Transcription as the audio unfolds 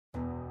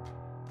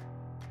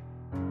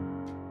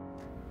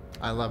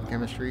I love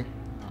chemistry.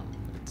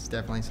 It's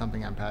definitely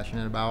something I'm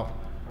passionate about.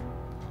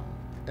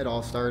 It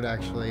all started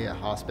actually at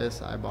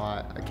hospice. I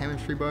bought a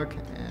chemistry book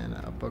and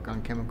a book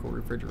on chemical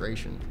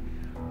refrigeration.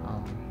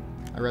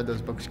 I read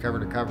those books cover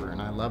to cover and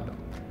I loved them.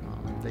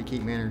 They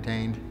keep me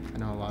entertained. I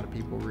know a lot of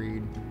people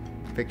read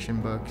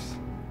fiction books,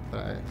 but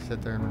I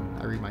sit there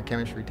and I read my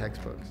chemistry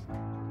textbooks.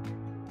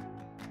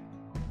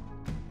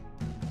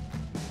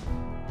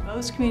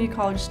 Most community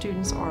college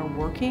students are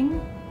working,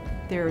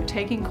 they're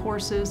taking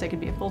courses, they could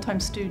be a full-time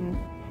student,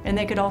 and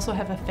they could also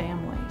have a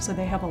family. So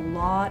they have a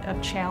lot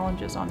of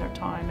challenges on their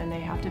time and they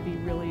have to be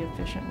really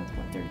efficient with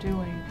what they're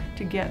doing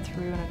to get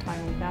through in a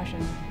timely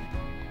fashion.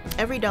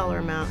 Every dollar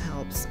amount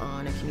helps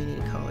on a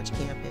community college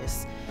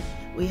campus.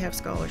 We have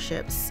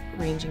scholarships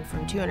ranging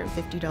from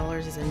 $250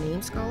 as a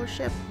name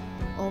scholarship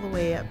all the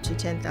way up to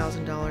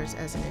 $10,000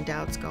 as an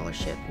endowed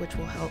scholarship, which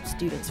will help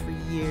students for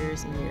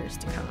years and years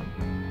to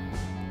come.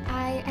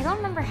 I don't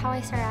remember how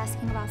I started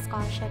asking about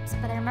scholarships,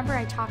 but I remember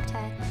I talked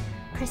to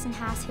Kristen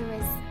Haas, who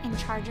was in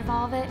charge of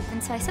all of it,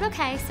 and so I said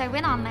okay, so I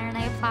went on there and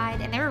I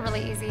applied, and they were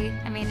really easy.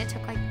 I mean, it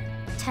took like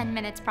 10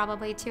 minutes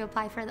probably to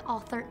apply for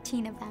all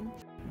 13 of them.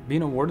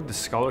 Being awarded the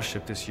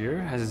scholarship this year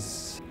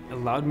has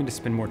allowed me to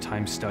spend more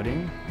time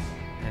studying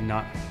and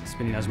not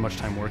spending as much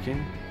time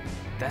working.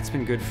 That's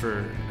been good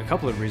for a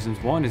couple of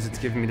reasons. One is it's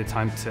given me the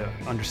time to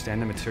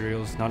understand the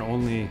materials, not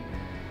only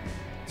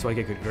so I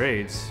get good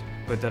grades,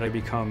 but that I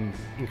become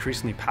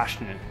increasingly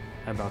passionate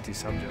about these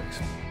subjects.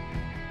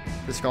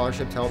 The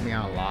scholarships helped me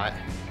out a lot.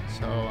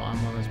 So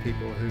I'm one of those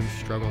people who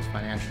struggles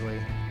financially.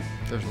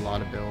 There's a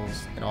lot of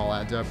bills. It all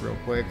adds up real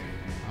quick.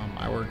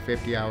 I work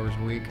 50 hours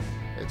a week.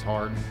 It's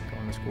hard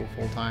going to school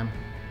full time,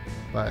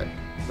 but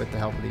with the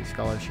help of these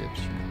scholarships,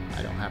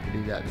 I don't have to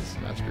do that this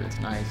semester. It's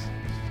nice.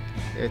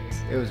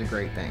 It was a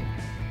great thing.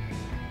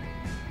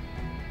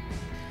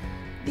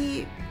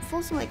 The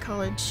Folsom Lake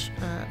College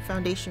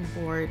Foundation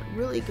Board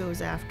really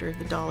goes after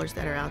the dollars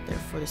that are out there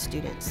for the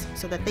students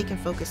so that they can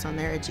focus on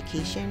their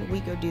education. We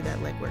go do that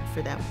legwork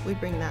for them. We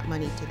bring that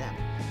money to them.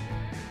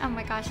 Oh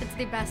my gosh, it's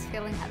the best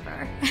feeling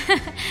ever.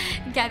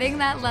 Getting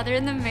that letter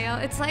in the mail,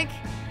 it's like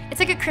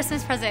a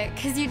Christmas present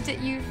because you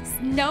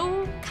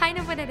know kind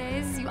of what it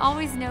is. You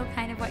always know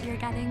kind of what you're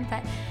getting,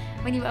 but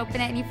when you open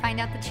it and you find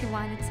out that you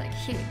won, it's like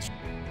huge.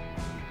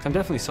 I'm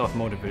definitely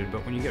self-motivated,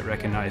 but when you get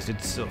recognized,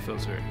 it still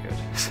feels very good.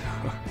 So,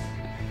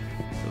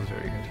 it feels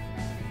very good.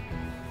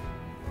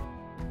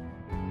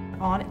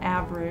 On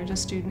average, a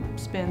student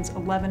spends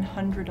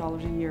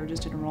 $1,100 a year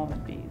just in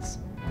enrollment fees.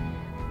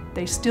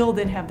 They still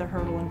then have the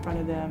hurdle in front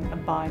of them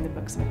of buying the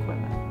books and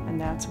equipment,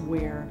 and that's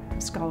where a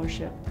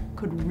scholarship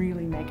could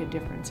really make a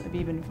difference. Of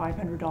even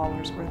 $500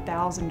 or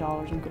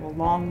 $1,000 would go a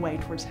long way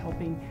towards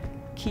helping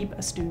keep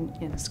a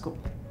student in school.